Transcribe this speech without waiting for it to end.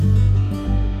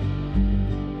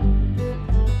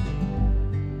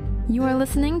You are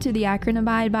listening to the Akron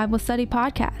Abide Bible Study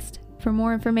Podcast. For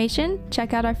more information,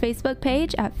 check out our Facebook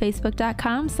page at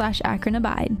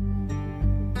facebook.com/AkronAbide.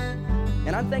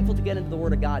 And I'm thankful to get into the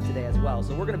Word of God today as well.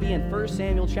 So we're going to be in 1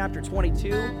 Samuel chapter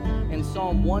 22 and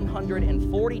Psalm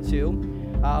 142.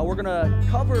 We're going to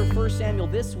cover 1 Samuel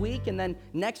this week, and then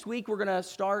next week we're going to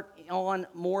start on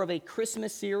more of a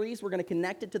Christmas series. We're going to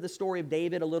connect it to the story of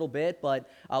David a little bit, but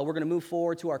we're going to move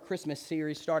forward to our Christmas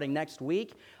series starting next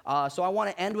week. So I want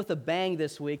to end with a bang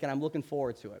this week, and I'm looking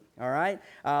forward to it, all right?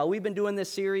 We've been doing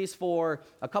this series for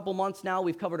a couple months now.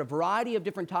 We've covered a variety of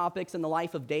different topics in the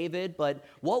life of David, but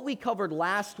what we covered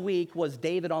last week was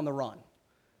David on the run.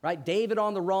 Right? David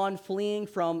on the run, fleeing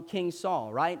from King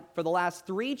Saul, right? For the last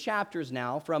 3 chapters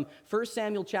now, from 1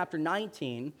 Samuel chapter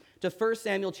 19 to 1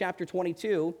 Samuel chapter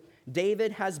 22,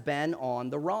 David has been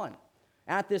on the run.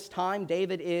 At this time,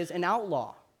 David is an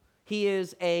outlaw. He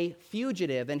is a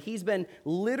fugitive, and he's been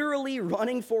literally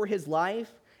running for his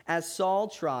life as Saul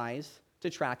tries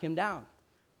to track him down.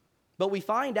 But we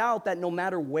find out that no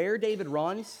matter where David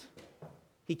runs,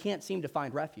 he can't seem to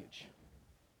find refuge.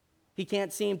 He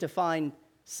can't seem to find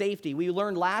safety. We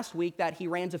learned last week that he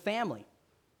ran to family,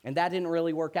 and that didn't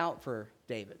really work out for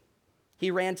David.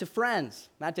 He ran to friends.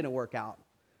 That didn't work out.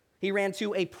 He ran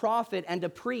to a prophet and a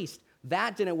priest.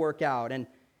 That didn't work out. And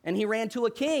he ran to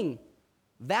a king.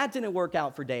 That didn't work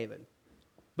out for David.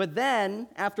 But then,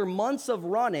 after months of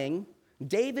running,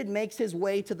 David makes his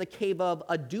way to the Cave of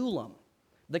Adullam,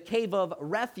 the Cave of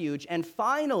Refuge, and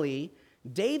finally,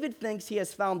 David thinks he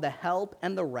has found the help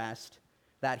and the rest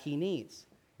that he needs.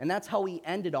 And that's how we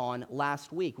ended on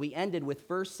last week. We ended with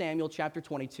 1 Samuel chapter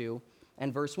 22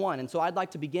 and verse 1. And so I'd like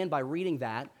to begin by reading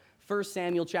that, 1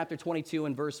 Samuel chapter 22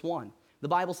 and verse 1. The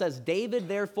Bible says, David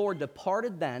therefore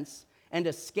departed thence and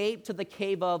escaped to the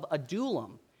cave of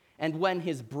Adullam. And when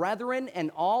his brethren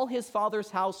and all his father's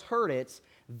house heard it,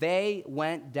 they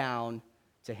went down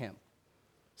to him.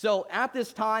 So at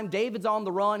this time, David's on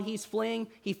the run. He's fleeing.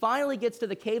 He finally gets to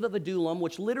the cave of Adullam,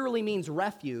 which literally means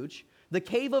refuge. The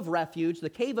cave of refuge, the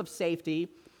cave of safety,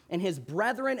 and his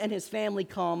brethren and his family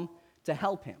come to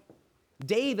help him.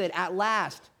 David, at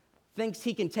last, thinks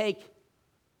he can take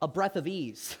a breath of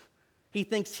ease. He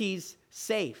thinks he's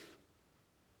safe.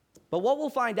 But what we'll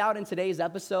find out in today's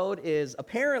episode is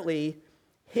apparently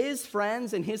his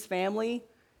friends and his family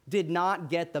did not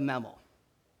get the memo.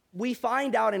 We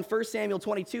find out in 1 Samuel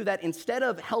 22 that instead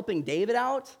of helping David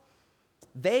out,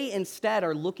 they instead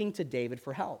are looking to David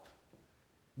for help.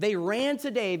 They ran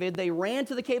to David, they ran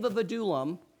to the cave of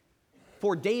Adullam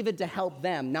for David to help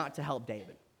them, not to help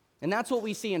David. And that's what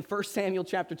we see in 1 Samuel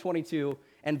chapter 22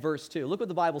 and verse 2. Look what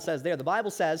the Bible says there. The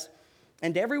Bible says,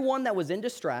 and everyone that was in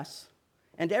distress,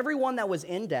 and everyone that was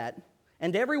in debt,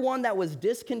 and everyone that was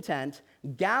discontent,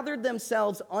 gathered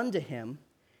themselves unto him,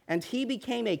 and he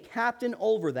became a captain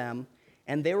over them,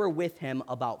 and there were with him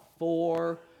about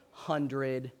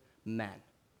 400 men.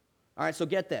 All right, so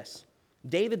get this.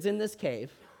 David's in this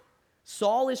cave.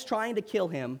 Saul is trying to kill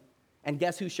him, and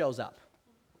guess who shows up?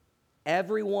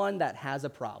 Everyone that has a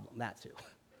problem. That's who.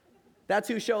 That's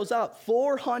who shows up.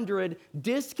 400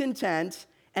 discontent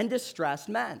and distressed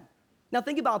men. Now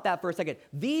think about that for a second.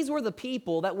 These were the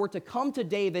people that were to come to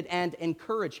David and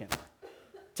encourage him,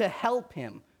 to help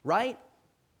him, right?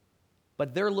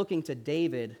 But they're looking to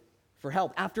David for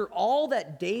help. After all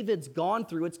that David's gone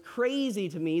through, it's crazy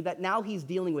to me that now he's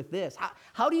dealing with this.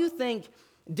 How do you think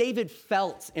David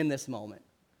felt in this moment?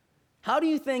 How do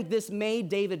you think this made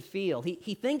David feel?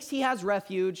 He thinks he has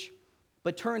refuge,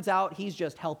 but turns out he's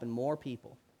just helping more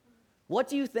people. What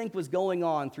do you think was going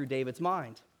on through David's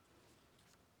mind?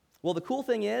 Well, the cool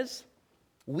thing is,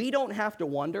 we don't have to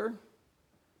wonder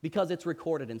because it's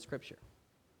recorded in Scripture.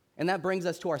 And that brings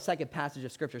us to our second passage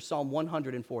of Scripture, Psalm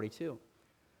 142.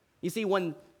 You see,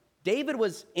 when David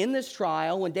was in this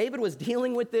trial, when David was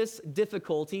dealing with this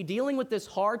difficulty, dealing with this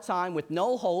hard time with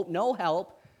no hope, no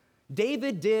help,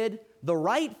 David did the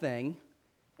right thing,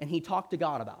 and he talked to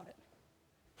God about it.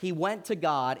 He went to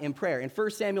God in prayer. In 1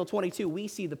 Samuel 22, we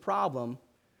see the problem,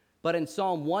 but in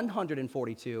Psalm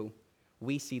 142,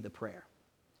 we see the prayer.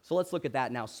 So let's look at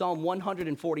that now. Psalm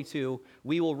 142,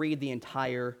 we will read the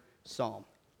entire psalm.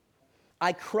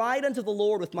 I cried unto the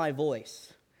Lord with my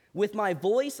voice. With my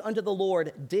voice unto the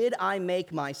Lord did I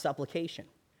make my supplication.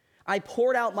 I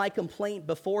poured out my complaint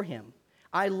before him.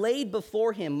 I laid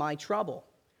before him my trouble.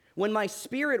 When my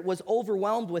spirit was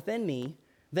overwhelmed within me,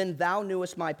 then thou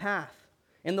knewest my path.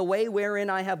 In the way wherein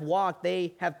I have walked,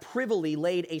 they have privily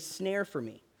laid a snare for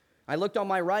me. I looked on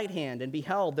my right hand, and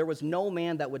beheld, there was no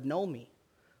man that would know me.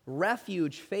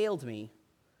 Refuge failed me.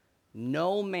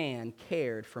 No man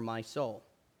cared for my soul.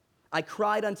 I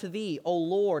cried unto thee, O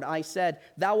Lord. I said,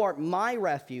 thou art my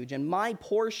refuge and my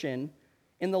portion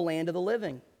in the land of the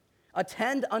living.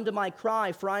 Attend unto my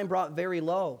cry, for I am brought very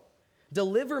low.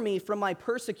 Deliver me from my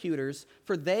persecutors,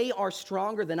 for they are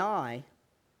stronger than I.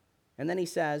 And then he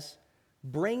says,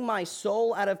 bring my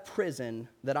soul out of prison,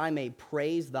 that I may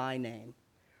praise thy name.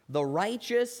 The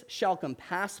righteous shall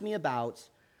compass me about,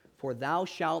 for thou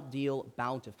shalt deal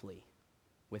bountifully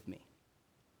with me.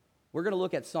 We're going to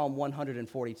look at Psalm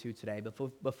 142 today,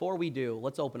 but before we do,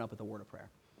 let's open up with a word of prayer.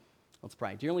 Let's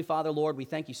pray. Dear Heavenly Father, Lord, we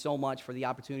thank you so much for the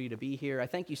opportunity to be here. I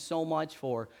thank you so much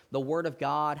for the Word of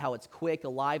God, how it's quick,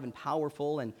 alive, and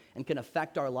powerful, and can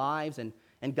affect our lives. And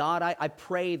God, I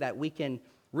pray that we can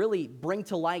really bring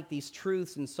to light these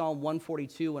truths in Psalm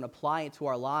 142 and apply it to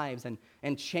our lives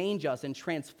and change us and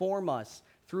transform us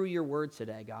through your Word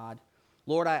today, God.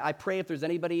 Lord, I pray if there's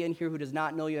anybody in here who does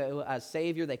not know you as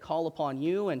Savior, they call upon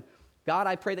you. And God,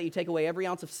 I pray that you take away every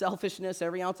ounce of selfishness,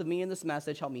 every ounce of me in this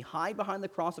message. Help me hide behind the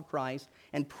cross of Christ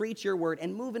and preach your word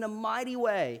and move in a mighty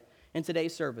way in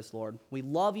today's service, Lord. We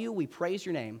love you, we praise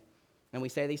your name, and we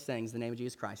say these things in the name of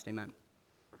Jesus Christ. Amen.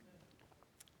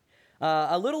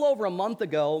 A little over a month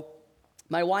ago,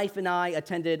 my wife and I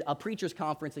attended a preacher's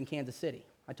conference in Kansas City.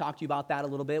 I talked to you about that a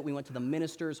little bit. We went to the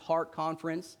Minister's Heart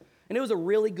Conference, and it was a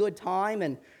really good time.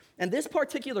 And this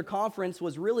particular conference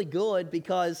was really good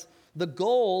because the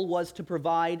goal was to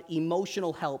provide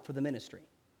emotional help for the ministry,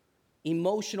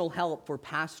 emotional help for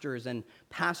pastors and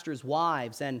pastors'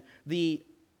 wives, and the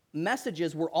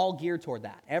messages were all geared toward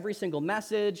that. Every single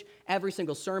message, every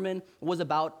single sermon was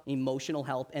about emotional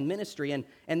help and ministry, and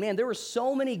man, there were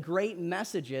so many great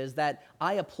messages that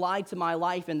I applied to my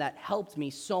life and that helped me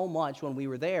so much when we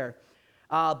were there.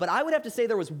 But I would have to say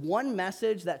there was one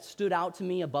message that stood out to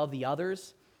me above the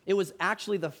others. It was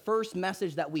actually the first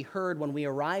message that we heard when we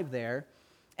arrived there,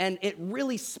 and it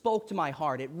really spoke to my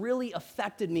heart. It really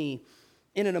affected me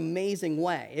in an amazing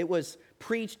way. It was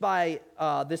preached by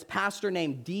this pastor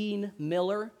named Dean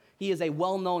Miller. He is a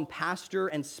well-known pastor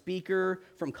and speaker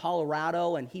from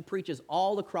Colorado, and he preaches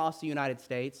all across the United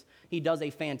States. He does a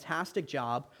fantastic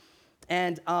job,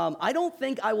 and I don't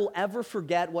think I will ever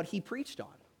forget what he preached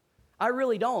on. I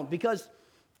really don't, because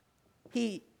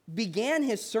he began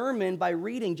his sermon by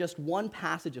reading just one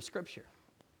passage of Scripture,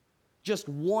 just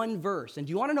one verse. And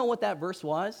do you want to know what that verse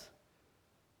was?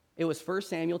 It was 1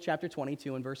 Samuel chapter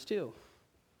 22 and verse 2,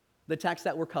 the text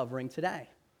that we're covering today.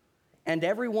 And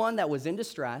everyone that was in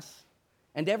distress,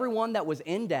 and everyone that was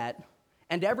in debt,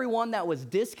 and everyone that was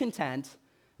discontent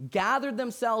gathered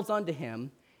themselves unto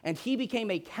him, and he became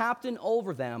a captain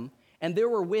over them, and there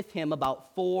were with him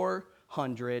about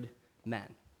 400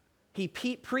 men. He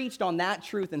preached on that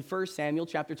truth in 1 Samuel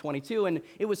chapter 22, and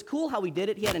it was cool how he did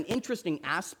it. He had an interesting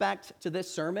aspect to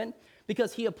this sermon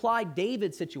because he applied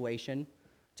David's situation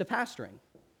to pastoring,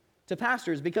 to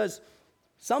pastors, because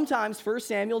sometimes 1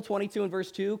 Samuel 22 and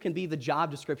verse 2 can be the job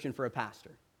description for a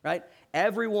pastor, right?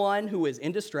 Everyone who is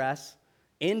in distress,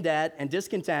 in debt, and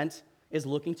discontent is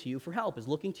looking to you for help, is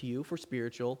looking to you for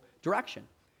spiritual direction.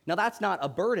 Now, that's not a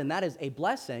burden. That is a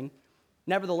blessing.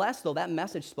 Nevertheless, though, that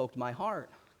message spoke to my heart.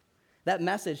 That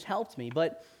message helped me.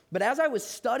 But as I was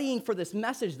studying for this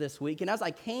message this week, and as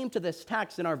I came to this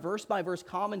text in our verse-by-verse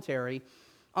commentary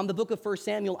on the book of 1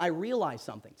 Samuel, I realized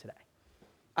something today.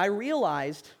 I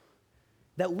realized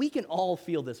that we can all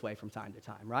feel this way from time to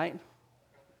time, right?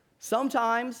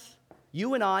 Sometimes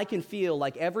you and I can feel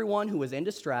like everyone who is in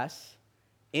distress,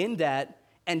 in debt,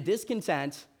 and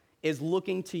discontent is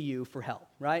looking to you for help,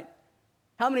 right?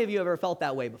 How many of you have ever felt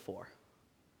that way before?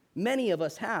 Many of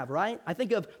us have, right? I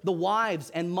think of the wives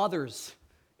and mothers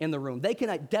in the room. They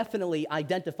can definitely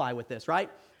identify with this, right?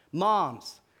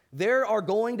 Moms, there are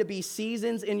going to be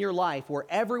seasons in your life where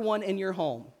everyone in your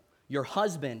home, your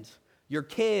husband, your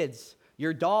kids,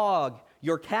 your dog,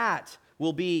 your cat,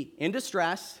 will be in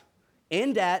distress,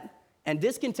 in debt, and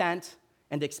discontent,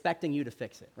 and expecting you to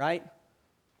fix it, right?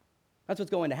 That's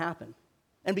what's going to happen.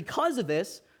 And because of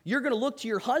this, you're going to look to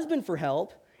your husband for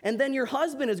help, and then your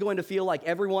husband is going to feel like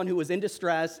everyone who is in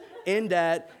distress, in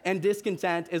debt, and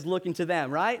discontent is looking to them,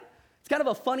 right? It's kind of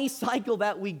a funny cycle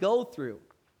that we go through.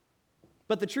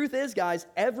 But the truth is, guys,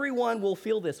 everyone will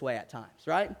feel this way at times,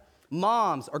 right?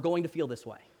 Moms are going to feel this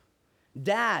way.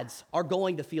 Dads are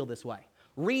going to feel this way.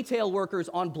 Retail workers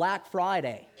on Black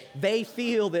Friday, they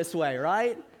feel this way,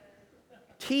 right?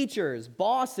 Teachers,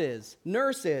 bosses,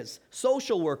 nurses,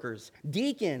 social workers,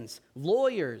 deacons,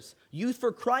 lawyers, Youth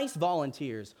for Christ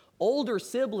volunteers, older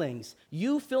siblings,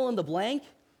 you fill in the blank,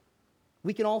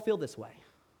 we can all feel this way.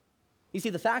 You see,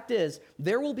 the fact is,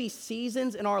 there will be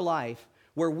seasons in our life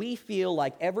where we feel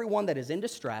like everyone that is in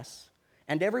distress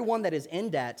and everyone that is in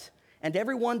debt And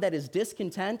everyone that is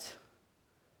discontent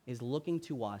is looking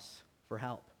to us for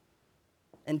help.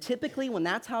 And typically, when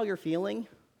that's how you're feeling,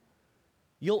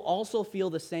 you'll also feel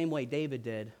the same way David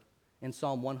did in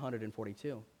Psalm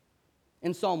 142.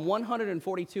 In Psalm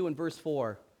 142 and verse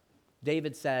 4,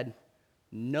 David said,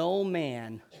 "No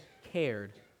man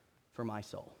cared for my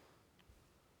soul."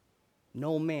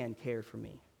 No man cared for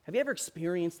me. Have you ever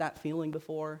experienced that feeling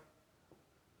before?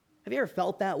 Have you ever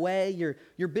felt that way?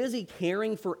 You're busy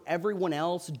caring for everyone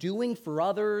else, doing for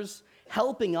others,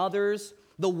 helping others.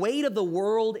 The weight of the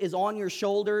world is on your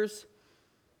shoulders,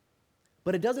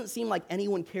 but it doesn't seem like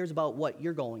anyone cares about what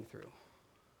you're going through.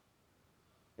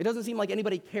 It doesn't seem like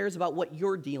anybody cares about what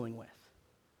you're dealing with.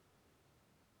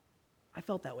 I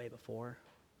felt that way before.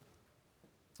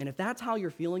 And if that's how you're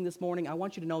feeling this morning, I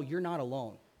want you to know you're not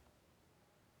alone.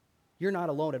 You're not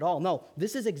alone at all. No,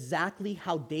 this is exactly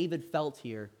how David felt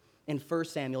here in 1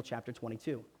 Samuel chapter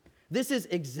 22. This is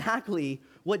exactly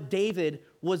what David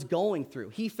was going through.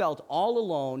 He felt all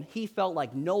alone. He felt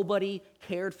like nobody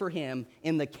cared for him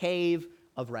in the cave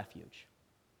of refuge.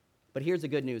 But here's the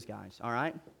good news, guys, all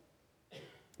right?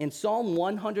 In Psalm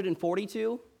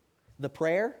 142, the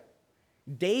prayer,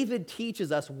 David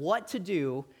teaches us what to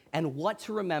do and what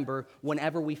to remember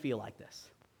whenever we feel like this.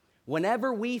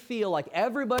 Whenever we feel like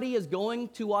everybody is going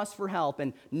to us for help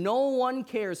and no one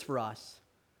cares for us,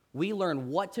 we learn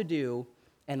what to do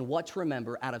and what to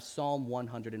remember out of Psalm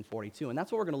 142. And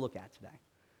that's what we're going to look at today.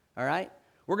 All right?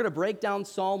 We're going to break down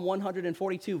Psalm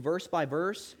 142 verse by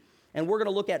verse, and we're going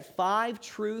to look at 5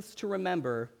 truths to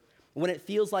remember when it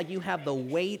feels like you have the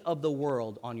weight of the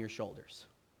world on your shoulders,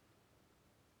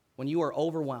 when you are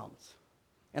overwhelmed.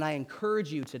 And I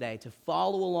encourage you today to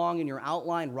follow along in your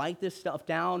outline, write this stuff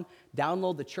down,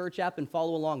 download the church app and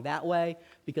follow along that way,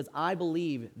 because I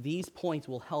believe these points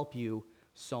will help you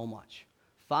so much.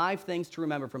 5 things to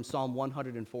remember from Psalm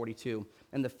 142.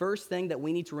 And the first thing that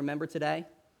we need to remember today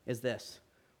is this.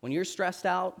 When you're stressed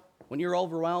out, when you're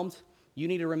overwhelmed, you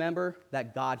need to remember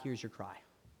that God hears your cry.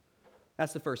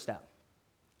 That's the first step.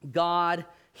 God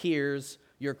hears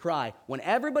your cry. When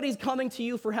everybody's coming to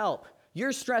you for help,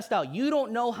 you're stressed out, you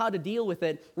don't know how to deal with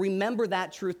it, remember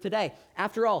that truth today.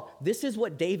 After all, this is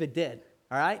what David did,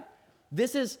 all right?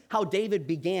 This is how David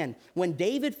began. When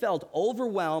David felt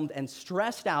overwhelmed and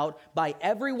stressed out by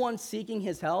everyone seeking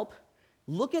his help,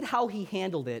 look at how he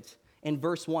handled it in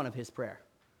verse 1 of his prayer.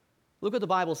 Look what the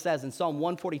Bible says in Psalm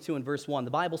 142 and verse 1.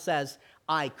 The Bible says,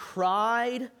 "I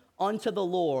cried unto the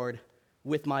Lord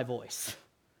with my voice.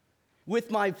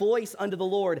 With my voice unto the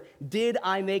Lord did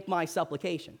I make my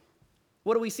supplication."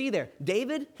 What do we see there?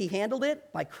 David, he handled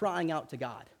it by crying out to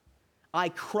God. I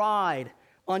cried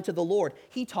unto the Lord.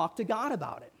 He talked to God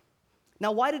about it.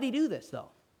 Now, why did he do this,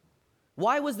 though?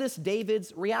 Why was this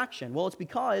David's reaction? Well, it's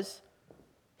because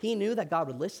he knew that God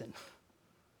would listen.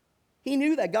 He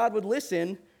knew that God would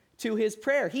listen to his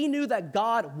prayer. He knew that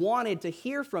God wanted to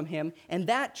hear from him, and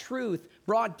that truth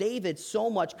brought David so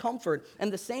much comfort.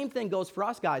 And the same thing goes for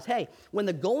us, guys. Hey, when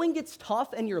the going gets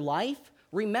tough in your life,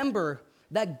 remember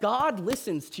that God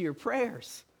listens to your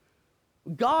prayers.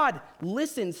 God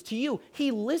listens to you. He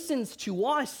listens to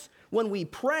us when we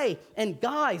pray. And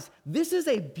guys, this is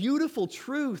a beautiful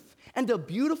truth and a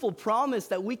beautiful promise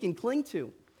that we can cling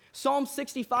to. Psalm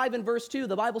 65 and verse 2,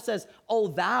 the Bible says, "O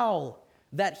thou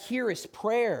that hearest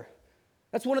prayer."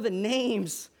 That's one of the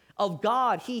names of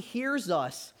God. He hears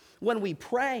us when we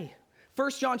pray.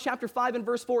 1 John chapter 5 and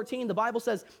verse 14, the Bible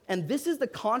says, "And this is the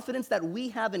confidence that we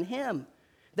have in him,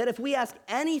 that if we ask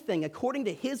anything according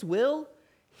to his will,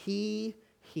 he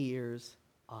hears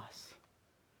us."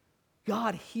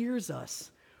 God hears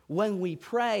us when we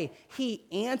pray. He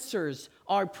answers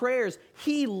our prayers.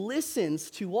 He listens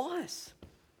to us.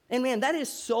 And man, that is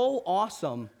so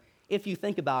awesome if you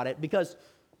think about it, because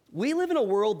we live in a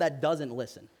world that doesn't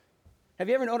listen. Have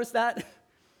you ever noticed that?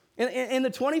 In the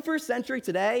 21st century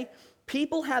today,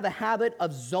 people have a habit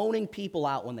of zoning people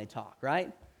out when they talk,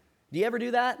 right? Do you ever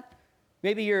do that?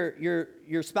 Maybe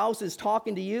your spouse is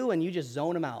talking to you and you just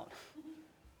zone them out.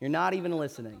 You're not even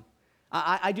listening.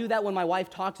 I do that when my wife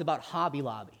talks about Hobby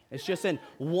Lobby. It's just in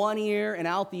one ear and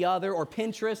out the other, or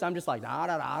Pinterest. I'm just like, da,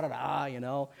 da, da, da, da, you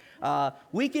know.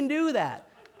 We can do that.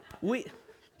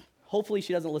 Hopefully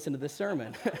she doesn't listen to this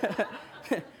sermon.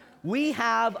 We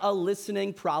have a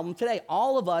listening problem today.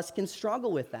 All of us can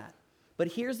struggle with that. But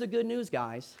here's the good news,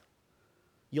 guys.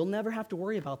 You'll never have to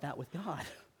worry about that with God.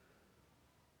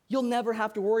 You'll never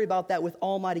have to worry about that with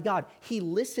Almighty God. He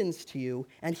listens to you,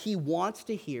 and he wants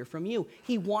to hear from you.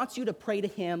 He wants you to pray to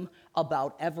him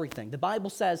about everything. The Bible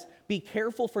says, be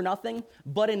careful for nothing,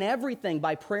 but in everything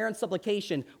by prayer and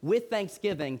supplication with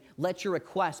thanksgiving, let your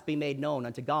requests be made known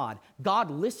unto God. God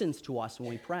listens to us when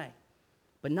we pray.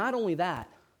 But not only that,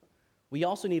 we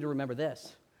also need to remember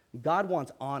this. God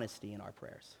wants honesty in our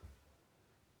prayers.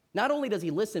 Not only does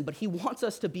he listen, but he wants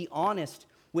us to be honest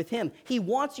with him. He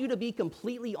wants you to be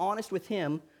completely honest with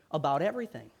him about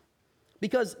everything.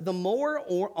 Because the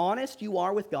more honest you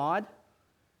are with God,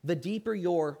 the deeper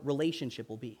your relationship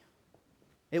will be.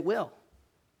 It will.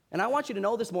 And I want you to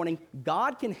know this morning,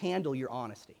 God can handle your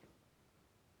honesty.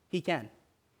 He can.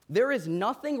 There is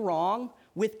nothing wrong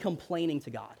with complaining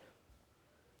to God.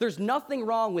 There's nothing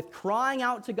wrong with crying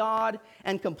out to God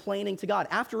and complaining to God.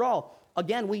 After all,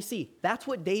 again, we see that's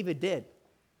what David did.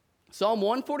 Psalm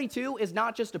 142 is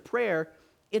not just a prayer,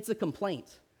 it's a complaint.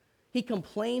 He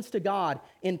complains to God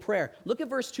in prayer. Look at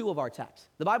verse 2 of our text.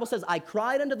 The Bible says, I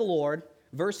cried unto the Lord.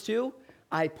 Verse 2,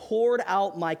 I poured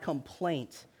out my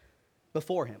complaint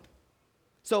before him.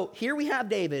 So here we have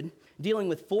David dealing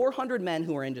with 400 men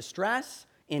who are in distress,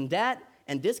 in debt,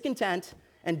 and discontent,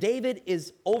 and David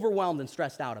is overwhelmed and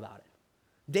stressed out about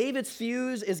it. David's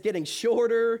fuse is getting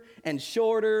shorter and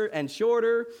shorter and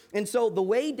shorter. And so the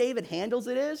way David handles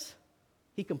it is,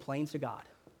 he complains to God.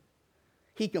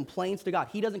 He complains to God.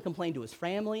 He doesn't complain to his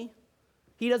family.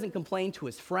 He doesn't complain to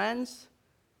his friends.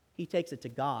 He takes it to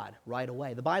God right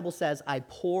away. The Bible says, I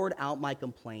poured out my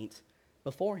complaint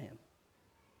before him.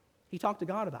 He talked to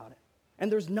God about it. And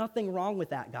there's nothing wrong with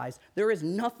that, guys. There is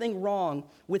nothing wrong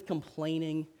with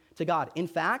complaining to God. In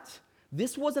fact,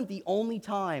 this wasn't the only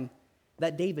time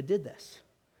that David did this.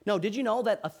 No, did you know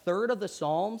that a third of the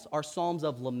Psalms are Psalms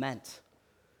of lament?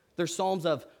 They're Psalms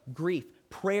of grief,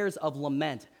 prayers of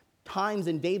lament, times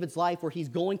in David's life where he's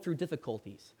going through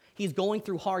difficulties. He's going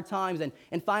through hard times,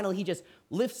 and finally he just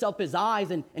lifts up his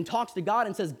eyes and talks to God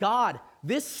and says, God,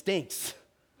 this stinks.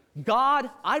 God,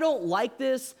 I don't like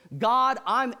this. God,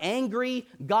 I'm angry.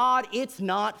 God, it's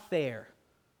not fair.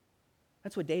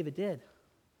 That's what David did.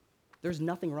 There's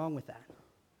nothing wrong with that.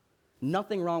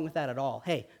 Nothing wrong with that at all.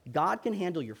 Hey, God can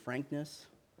handle your frankness.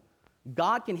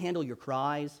 God can handle your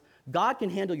cries. God can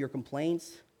handle your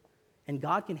complaints. And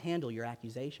God can handle your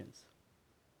accusations.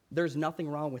 There's nothing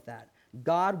wrong with that.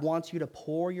 God wants you to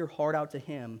pour your heart out to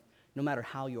him no matter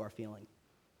how you are feeling.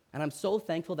 And I'm so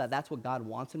thankful that that's what God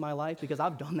wants in my life because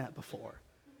I've done that before.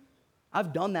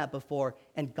 I've done that before,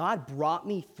 and God brought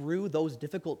me through those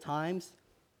difficult times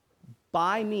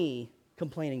by me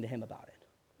complaining to him about it.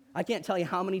 I can't tell you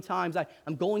how many times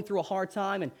I'm going through a hard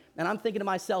time, and I'm thinking to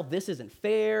myself, this isn't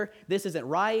fair, this isn't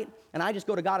right, and I just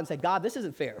go to God and say, God, this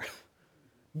isn't fair.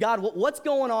 God, what's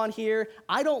going on here?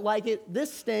 I don't like it.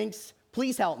 This stinks.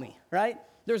 Please help me, right?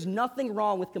 There's nothing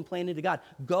wrong with complaining to God.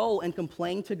 Go and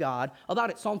complain to God about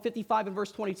it. Psalm 55 and verse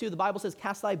 22, the Bible says,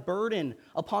 cast thy burden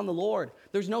upon the Lord.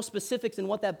 There's no specifics in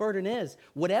what that burden is.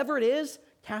 Whatever it is,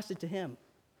 cast it to him.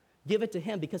 Give it to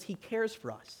him because he cares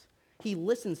for us. He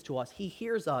listens to us. He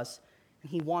hears us, and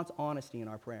he wants honesty in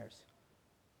our prayers.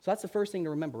 So that's the first thing to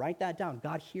remember. Write that down.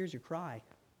 God hears your cry.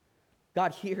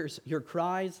 God hears your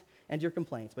cries and your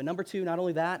complaints. But number two, not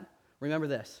only that, remember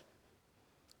this.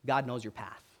 God knows your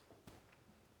path.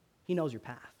 He knows your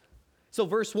path. So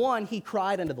verse 1, he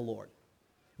cried unto the Lord.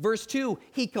 Verse 2,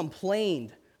 he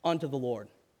complained unto the Lord.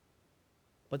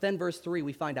 But then verse 3,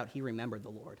 we find out he remembered the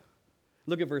Lord.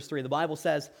 Look at verse 3. The Bible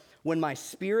says, when my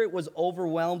spirit was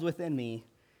overwhelmed within me,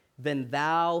 then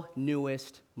thou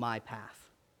knewest my path.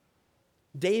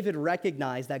 David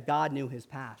recognized that God knew his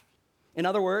path. In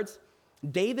other words,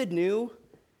 David knew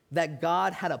that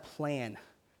God had a plan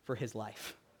for his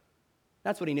life.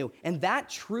 That's what he knew. And that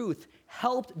truth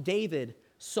helped David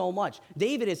so much.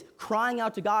 David is crying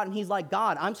out to God, and he's like,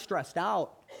 God, I'm stressed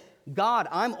out. God,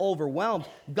 I'm overwhelmed.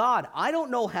 God, I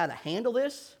don't know how to handle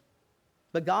this.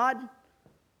 But God,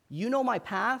 you know my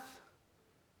path,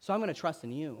 so I'm going to trust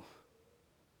in you.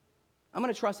 I'm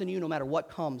going to trust in you no matter what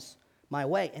comes my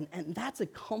way. And that's a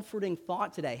comforting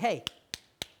thought today. Hey,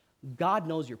 God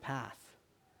knows your path.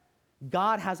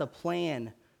 God has a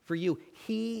plan for you.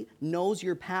 He knows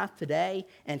your path today,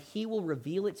 and he will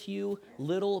reveal it to you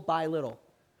little by little.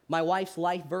 My wife's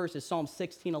life verse is Psalm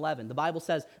 16:11. The Bible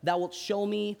says, thou wilt show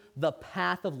me the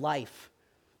path of life.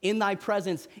 In thy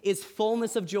presence is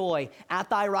fullness of joy.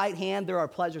 At thy right hand there are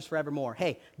pleasures forevermore.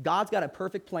 Hey, God's got a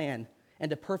perfect plan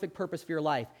and a perfect purpose for your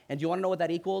life. And do you want to know what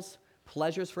that equals?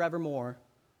 Pleasures forevermore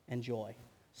and joy.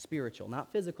 Spiritual,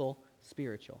 not physical,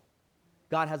 spiritual.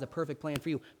 God has a perfect plan for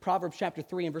you. Proverbs chapter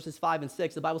 3 and verses 5 and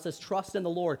 6, the Bible says, trust in the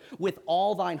Lord with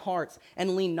all thine hearts,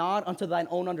 and lean not unto thine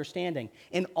own understanding.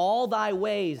 In all thy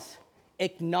ways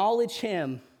acknowledge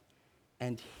him,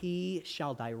 and he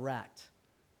shall direct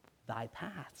thy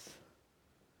paths.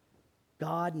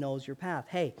 God knows your path.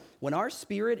 Hey, when our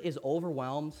spirit is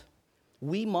overwhelmed,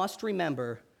 we must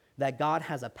remember that God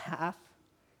has a path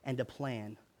and a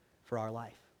plan for our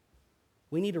life.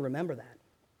 We need to remember that.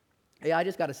 Hey, I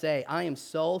just got to say, I am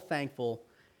so thankful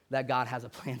that God has a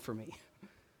plan for me.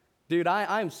 Dude,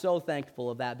 I am so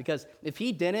thankful of that, because if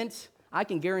he didn't, I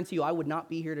can guarantee you I would not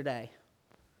be here today.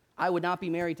 I would not be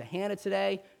married to Hannah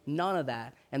today, none of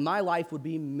that, and my life would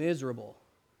be miserable.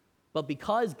 But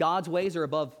because God's ways are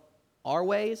above our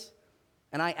ways,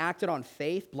 and I acted on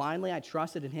faith blindly, I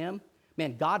trusted in him,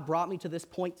 man, God brought me to this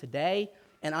point today,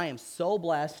 and I am so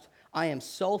blessed, I am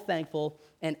so thankful,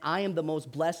 and I am the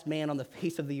most blessed man on the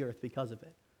face of the earth because of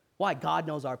it. Why? God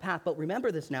knows our path. But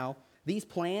remember this now, these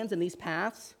plans and these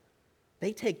paths,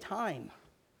 they take time.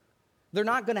 They're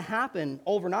not going to happen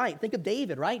overnight. Think of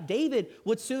David, right? David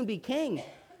would soon be king.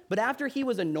 But after he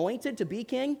was anointed to be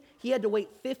king, he had to wait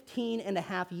 15 and a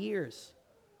half years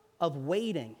of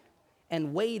waiting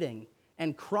and waiting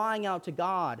and crying out to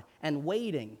God and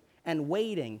waiting and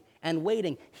waiting and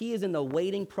waiting. He is in the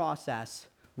waiting process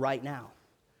right now.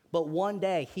 But one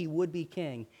day he would be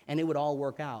king and it would all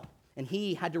work out. And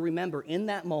he had to remember in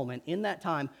that moment, in that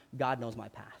time, God knows my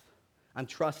path. I'm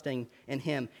trusting in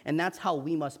him. And that's how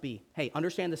we must be. Hey,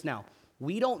 understand this now.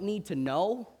 We don't need to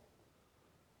know.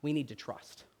 We need to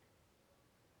trust.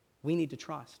 We need to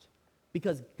trust.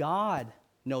 Because God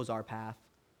knows our path.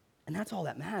 And that's all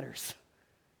that matters.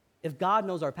 If God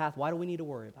knows our path, why do we need to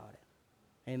worry about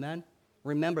it? Amen?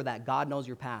 Remember that God knows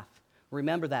your path.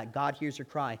 Remember that God hears your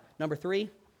cry. Number 3,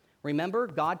 remember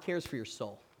God cares for your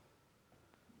soul.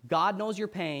 God knows your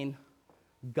pain.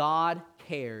 God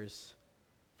cares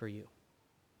for you.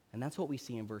 And that's what we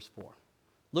see in verse 4.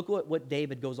 Look what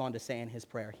David goes on to say in his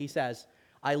prayer. He says,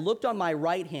 I looked on my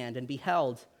right hand and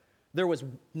beheld there was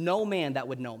no man that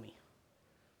would know me.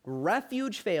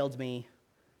 Refuge failed me.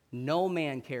 No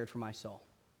man cared for my soul.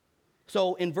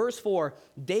 So in verse 4,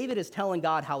 David is telling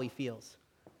God how he feels.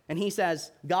 And he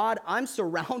says, God, I'm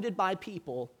surrounded by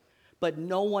people, but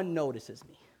no one notices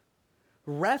me.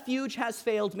 Refuge has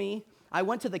failed me. I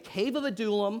went to the Cave of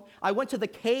Adullam. I went to the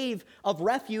Cave of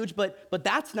Refuge, but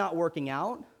that's not working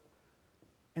out.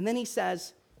 And then he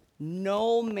says,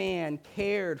 no man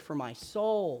cared for my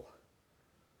soul.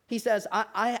 He says,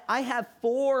 I have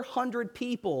 400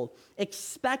 people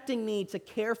expecting me to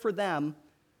care for them,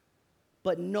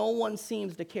 but no one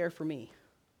seems to care for me.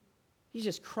 He's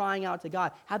just crying out to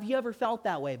God. Have you ever felt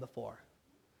that way before?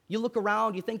 You look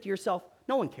around, you think to yourself,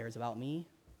 no one cares about me.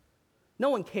 No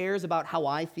one cares about how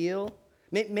I feel.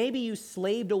 Maybe you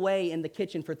slaved away in the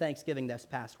kitchen for Thanksgiving this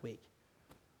past week,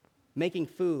 making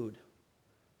food,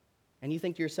 and you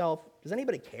think to yourself, does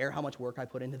anybody care how much work I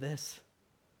put into this?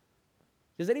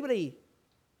 Does anybody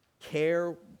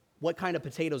care what kind of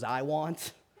potatoes I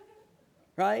want?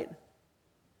 Right?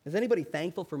 Is anybody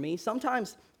thankful for me?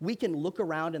 Sometimes we can look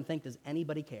around and think, does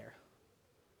anybody care?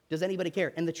 Does anybody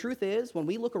care? And the truth is, when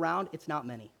we look around, it's not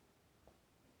many.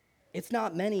 It's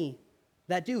not many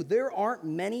that do. There aren't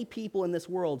many people in this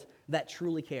world that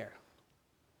truly care.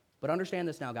 But understand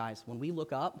this now, guys. When we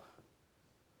look up,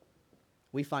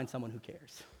 we find someone who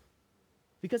cares.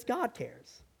 Because God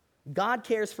cares. God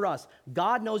cares for us.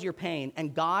 God knows your pain,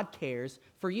 and God cares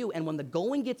for you. And when the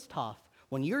going gets tough,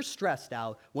 when you're stressed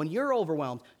out, when you're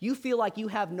overwhelmed, you feel like you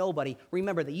have nobody,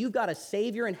 remember that you've got a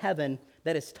Savior in heaven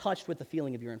that is touched with the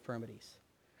feeling of your infirmities,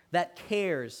 that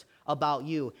cares about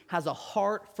you, has a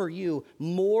heart for you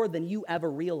more than you ever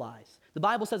realize. The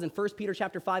Bible says in 1 Peter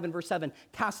chapter 5 and verse 7,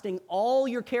 casting all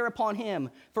your care upon him,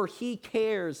 for he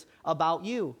cares about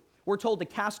you. We're told to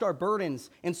cast our burdens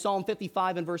in Psalm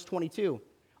 55 and verse 22.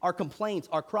 Our complaints,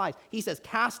 our cries. He says,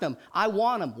 cast them. I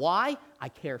want them. Why? I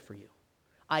care for you.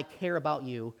 I care about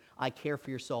you. I care for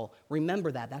your soul.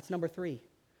 Remember that. That's number 3.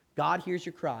 God hears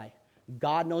your cry.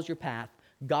 God knows your path.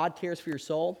 God cares for your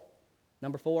soul.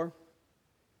 Number 4,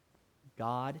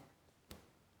 God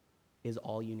is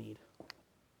all you need.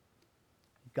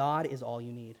 God is all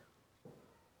you need.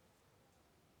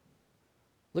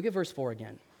 Look at verse 4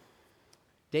 again.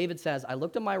 David says, I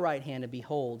looked on my right hand, and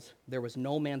behold, there was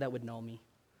no man that would know me.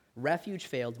 Refuge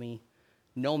failed me.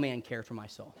 No man cared for my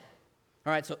soul.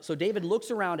 All right, so David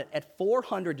looks around at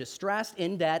 400 distressed,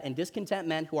 in debt, and discontent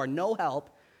men who are no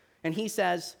help, and he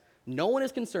says, no one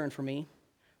is concerned for me.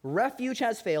 Refuge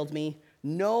has failed me.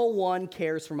 No one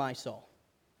cares for my soul.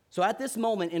 So at this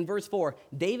moment in verse 4,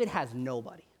 David has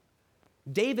nobody.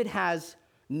 David has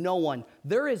No one.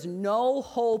 There is no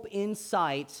hope in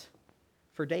sight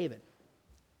for David.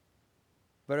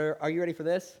 But are you ready for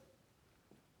this?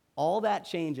 All that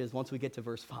changes once we get to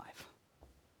verse 5.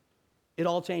 It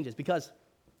all changes because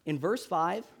in verse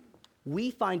 5,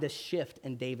 we find a shift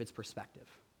in David's perspective.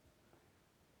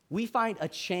 We find a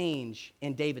change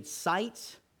in David's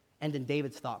sight and in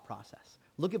David's thought process.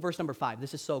 Look at verse number 5.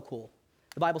 This is so cool.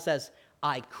 The Bible says,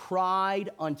 I cried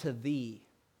unto thee,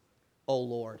 O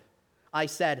Lord. I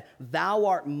said, thou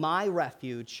art my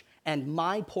refuge and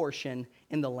my portion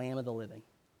in the land of the living.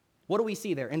 What do we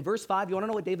see there? In verse 5, you want to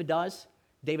know what David does?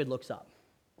 David looks up.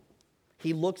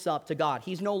 He looks up to God.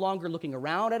 He's no longer looking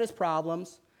around at his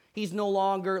problems. He's no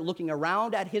longer looking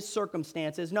around at his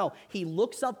circumstances. No, he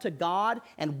looks up to God,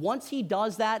 and once he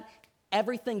does that,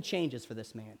 everything changes for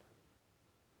this man.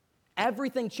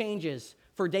 Everything changes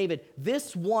for David.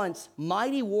 This once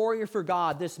mighty warrior for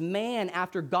God, this man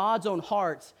after God's own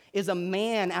heart, is a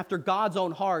man after God's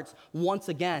own heart once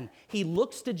again. He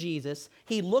looks to Jesus,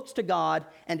 he looks to God,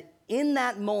 and in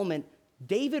that moment,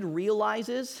 David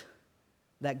realizes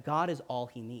that God is all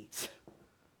he needs.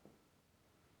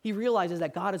 He realizes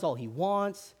that God is all he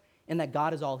wants and that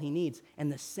God is all he needs.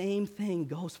 And the same thing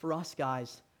goes for us,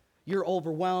 guys. You're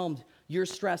overwhelmed. You're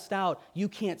stressed out. You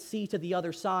can't see to the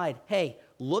other side. Hey,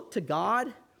 look to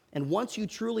God, and once you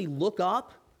truly look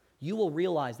up, you will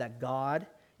realize that God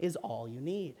is all you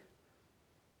need.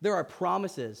 There are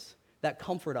promises that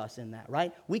comfort us in that,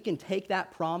 right? We can take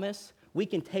that promise, we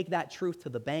can take that truth to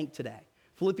the bank today.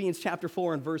 Philippians chapter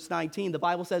 4 and verse 19, the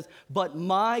Bible says, but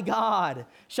my God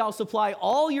shall supply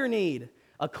all your need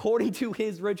according to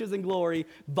his riches and glory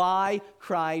by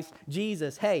Christ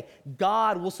Jesus. Hey,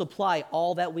 God will supply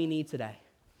all that we need today.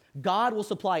 God will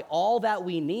supply all that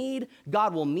we need.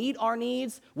 God will meet our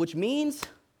needs, which means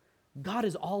God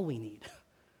is all we need.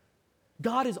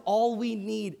 God is all we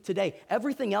need today.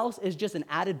 Everything else is just an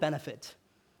added benefit.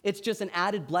 It's just an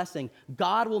added blessing.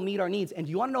 God will meet our needs. And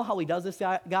do you want to know how he does this,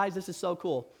 guys? This is so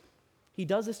cool. He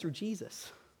does this through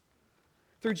Jesus.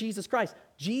 Through Jesus Christ.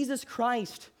 Jesus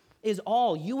Christ is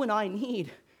all you and I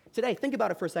need today. Think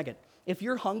about it for a second. If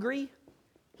you're hungry,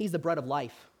 he's the bread of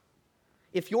life.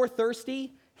 If you're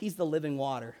thirsty, he's the living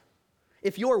water.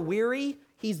 If you're weary,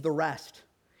 he's the rest.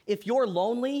 If you're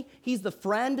lonely, he's the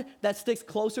friend that sticks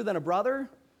closer than a brother.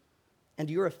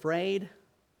 And you're afraid,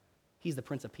 he's the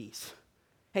Prince of Peace.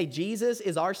 Hey, Jesus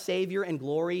is our Savior and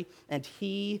glory, and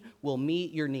he will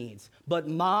meet your needs. But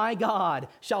my God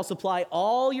shall supply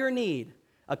all your need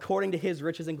according to his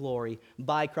riches and glory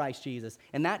by Christ Jesus.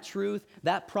 And that truth,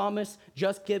 that promise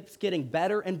just keeps getting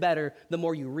better and better the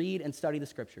more you read and study the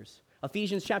scriptures.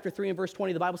 Ephesians chapter 3 and verse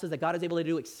 20, the Bible says that God is able to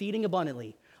do exceeding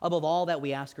abundantly above all that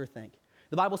we ask or think.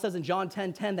 The Bible says in John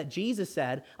 10:10 that Jesus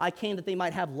said, I came that they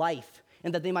might have life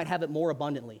and that they might have it more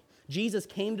abundantly. Jesus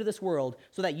came to this world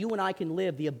so that you and I can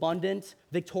live the abundant,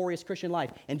 victorious Christian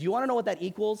life. And do you want to know what that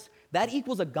equals? That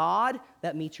equals a God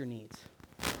that meets your needs.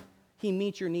 He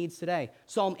meets your needs today.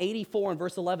 Psalm 84 and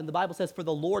verse 11, the Bible says, for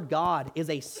the Lord God is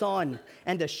a sun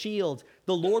and a shield.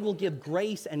 The Lord will give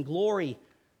grace and glory.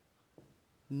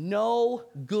 No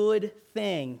good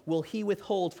thing will he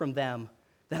withhold from them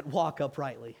that walk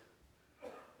uprightly.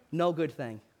 No good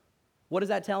thing. What does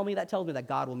that tell me? That tells me that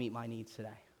God will meet my needs today.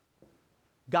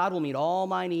 God will meet all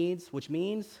my needs, which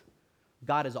means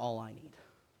God is all I need.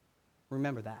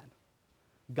 Remember that.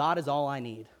 God is all I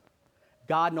need.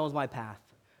 God knows my path.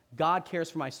 God cares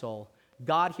for my soul.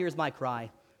 God hears my cry.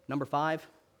 Number 5,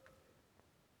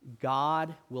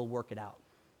 God will work it out.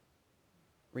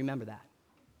 Remember that.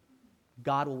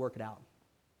 God will work it out.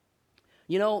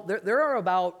 You know, there are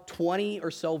about 20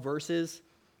 or so verses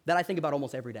that I think about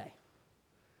almost every day.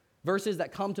 Verses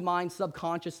that come to mind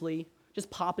subconsciously, just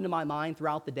pop into my mind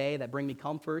throughout the day that bring me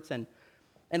comforts. And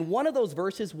one of those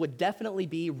verses would definitely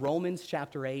be Romans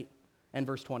chapter 8 and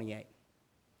verse 28,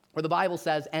 where the Bible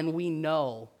says, and we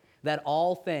know that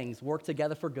all things work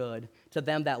together for good to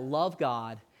them that love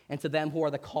God and to them who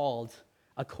are the called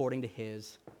according to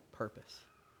his purpose.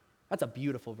 That's a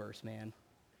beautiful verse, man.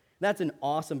 That's an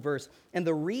awesome verse. And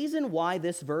the reason why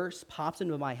this verse pops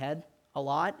into my head a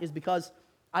lot is because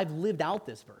I've lived out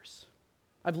this verse.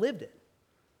 I've lived it.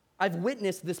 I've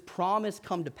witnessed this promise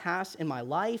come to pass in my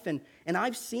life, and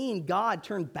I've seen God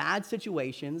turn bad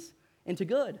situations into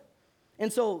good.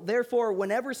 And so, therefore,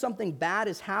 whenever something bad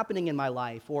is happening in my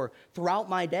life or throughout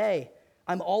my day,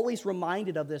 I'm always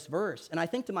reminded of this verse. And I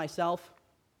think to myself,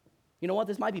 you know what,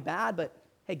 this might be bad, but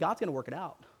hey, God's going to work it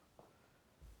out.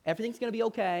 Everything's going to be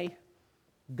okay.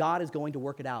 God is going to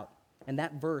work it out. And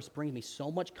that verse brings me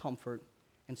so much comfort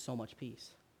and so much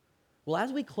peace. Well,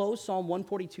 as we close Psalm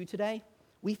 142 today,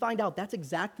 we find out that's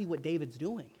exactly what David's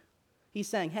doing. He's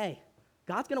saying, hey,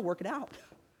 God's going to work it out.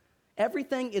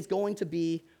 Everything is going to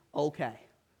be okay.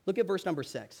 Look at verse number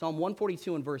 6, Psalm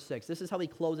 142 and verse 6. This is how he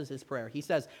closes his prayer. He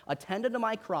says, attend unto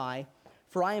my cry,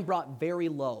 for I am brought very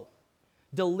low.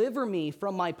 Deliver me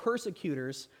from my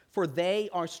persecutors, for they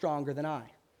are stronger than I.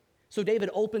 So David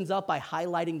opens up by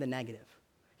highlighting the negative.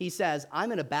 He says,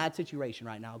 I'm in a bad situation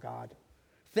right now, God.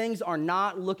 Things are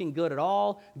not looking good at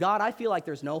all. God, I feel like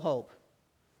there's no hope.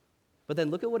 But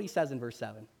then look at what he says in verse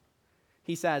 7.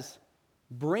 He says,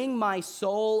 bring my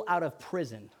soul out of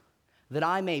prison, that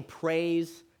I may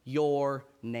praise your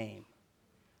name.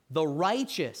 The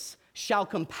righteous shall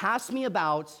compass me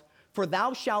about, for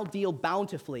thou shalt deal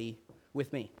bountifully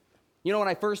with me. You know, when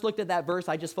I first looked at that verse,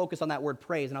 I just focused on that word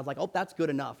praise, and I was like, oh, that's good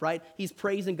enough, right? He's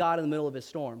praising God in the middle of his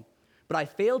storm. But I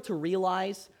failed to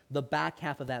realize the back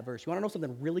half of that verse. You want to know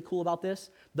something really cool about this?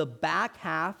 The back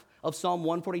half of Psalm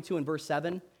 142 and verse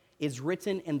 7 is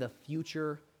written in the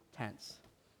future tense.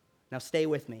 Now stay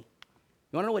with me.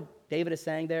 You want to know what David is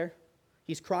saying there?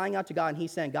 He's crying out to God, and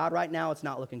he's saying, God, right now it's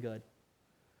not looking good.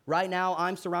 Right now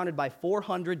I'm surrounded by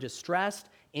 400 distressed,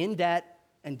 in debt,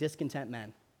 and discontent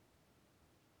men.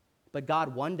 But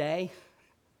God, one day,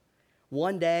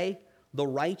 the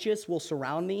righteous will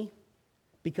surround me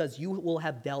because you will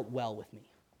have dealt well with me.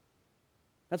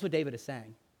 That's what David is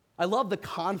saying. I love the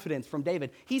confidence from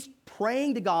David. He's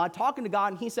praying to God, talking to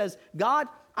God, and he says, God,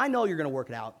 I know you're going to work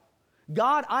it out.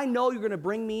 God, I know you're going to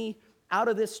bring me out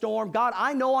of this storm. God,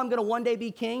 I know I'm going to one day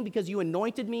be king because you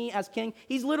anointed me as king.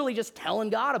 He's literally just telling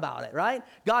God about it, right?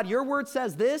 God, your word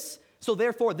says this, so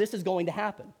therefore this is going to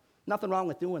happen. Nothing wrong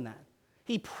with doing that.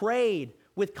 He prayed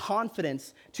with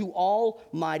confidence to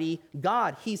Almighty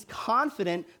God. He's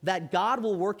confident that God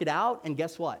will work it out, and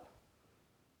guess what?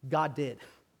 God did.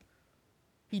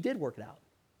 He did work it out.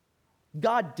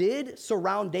 God did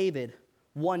surround David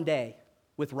one day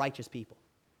with righteous people.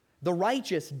 The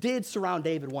righteous did surround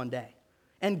David one day.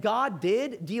 And God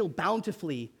did deal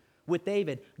bountifully with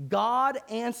David. God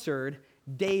answered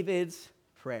David's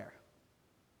prayer.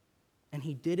 And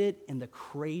he did it in the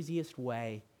craziest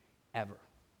way ever.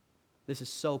 This is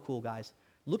so cool, guys.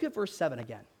 Look at verse 7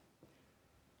 again.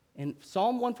 In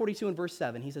Psalm 142 and verse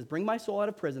 7, he says, bring my soul out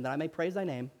of prison that I may praise thy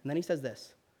name. And then he says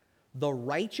this, the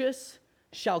righteous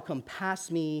shall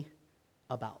compass me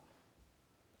about.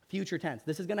 Future tense.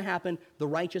 This is going to happen. The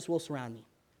righteous will surround me.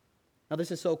 Now,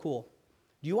 this is so cool.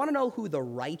 Do you want to know who the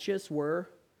righteous were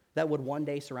that would one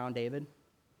day surround David?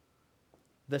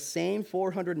 The same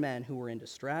 400 men who were in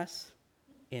distress,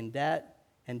 in debt,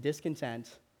 and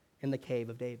discontent in the cave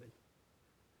of David.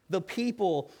 The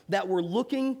people that were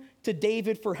looking to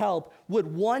David for help would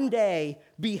one day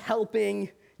be helping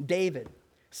David.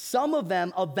 Some of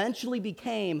them eventually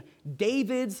became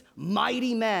David's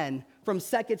mighty men from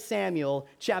 2 Samuel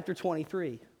chapter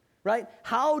 23, right?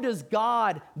 How does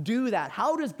God do that?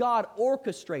 How does God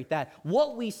orchestrate that?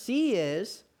 What we see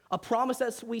is a promise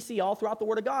that we see all throughout the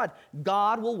Word of God.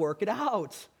 God will work it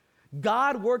out.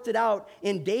 God worked it out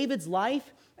in David's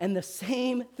life, and the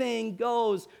same thing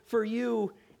goes for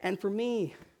you and for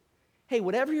me. Hey,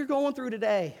 whatever you're going through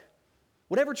today,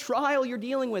 whatever trial you're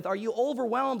dealing with, are you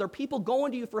overwhelmed? Are people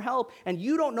going to you for help and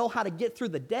you don't know how to get through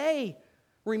the day?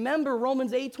 Remember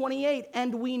Romans 8:28,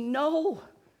 and we know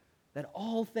that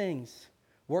all things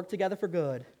work together for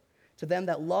good to them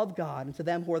that love God and to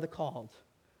them who are the called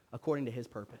according to his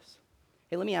purpose.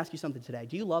 Hey, let me ask you something today.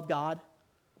 Do you love God?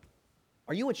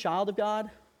 Are you a child of God?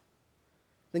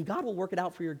 Then God will work it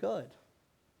out for your good.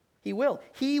 He will.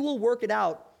 He will work it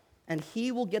out, and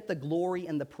he will get the glory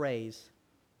and the praise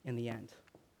in the end.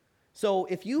 So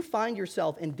if you find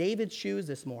yourself in David's shoes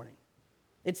this morning,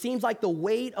 it seems like the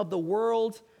weight of the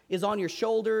world is on your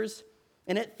shoulders,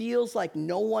 and it feels like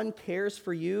no one cares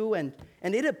for you, and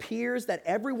it appears that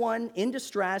everyone in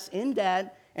distress, in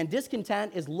debt, and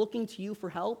discontent is looking to you for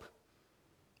help,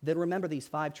 then remember these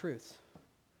 5 truths.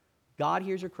 God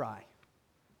hears your cry.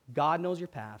 God knows your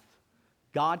path.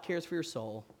 God cares for your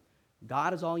soul.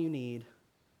 God is all you need,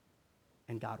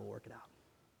 and God will work it out.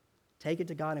 Take it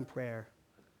to God in prayer,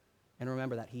 and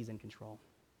remember that he's in control.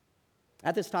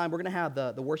 At this time, we're going to have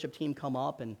the worship team come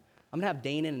up, and I'm going to have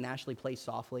Dana and Ashley play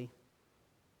softly.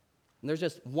 And there's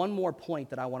just one more point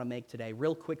that I want to make today,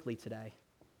 real quickly today,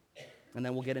 and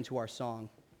then we'll get into our song.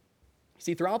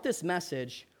 See, throughout this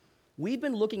message, we've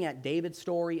been looking at David's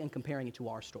story and comparing it to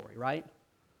our story, right?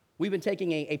 We've been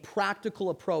taking a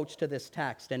practical approach to this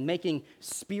text and making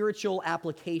spiritual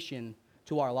application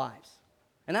to our lives.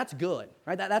 And that's good,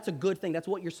 right? That's a good thing. That's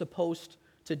what you're supposed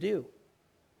to do.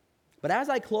 But as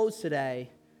I close today,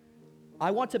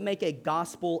 I want to make a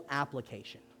gospel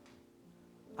application.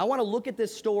 I want to look at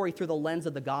this story through the lens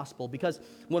of the gospel, because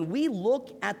when we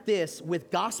look at this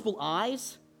with gospel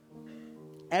eyes,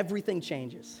 everything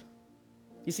changes.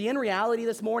 You see, in reality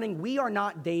this morning, we are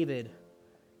not David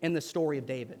in the story of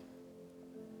David.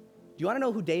 Do you want to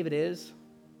know who David is?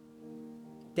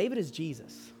 David is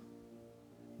Jesus.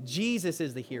 Jesus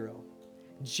is the hero.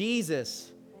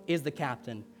 Jesus is the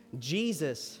captain.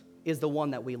 Jesus is the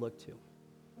one that we look to.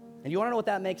 And you want to know what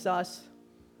that makes us?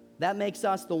 That makes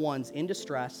us the ones in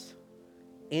distress,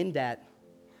 in debt,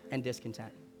 and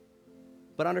discontent.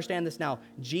 But understand this now.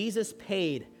 Jesus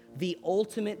paid the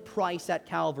ultimate price at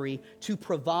Calvary to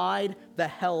provide the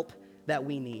help that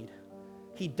we need.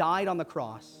 He died on the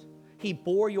cross. He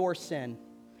bore your sin.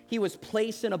 He was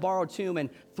placed in a borrowed tomb, and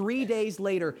 3 days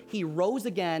later, he rose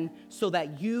again so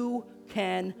that you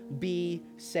can be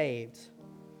saved.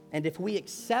 And if we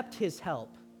accept his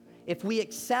help, if we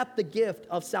accept the gift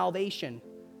of salvation,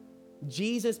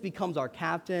 Jesus becomes our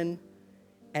captain,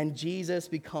 and Jesus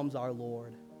becomes our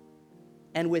Lord.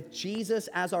 And with Jesus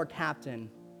as our captain,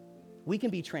 we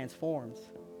can be transformed.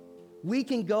 We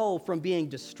can go from being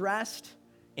distressed,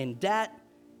 in debt,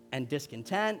 and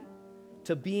discontent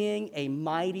to being a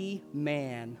mighty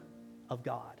man of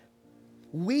God.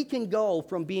 We can go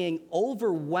from being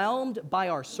overwhelmed by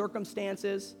our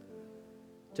circumstances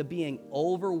to being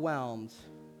overwhelmed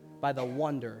by the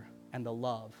wonder and the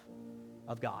love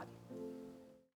of God.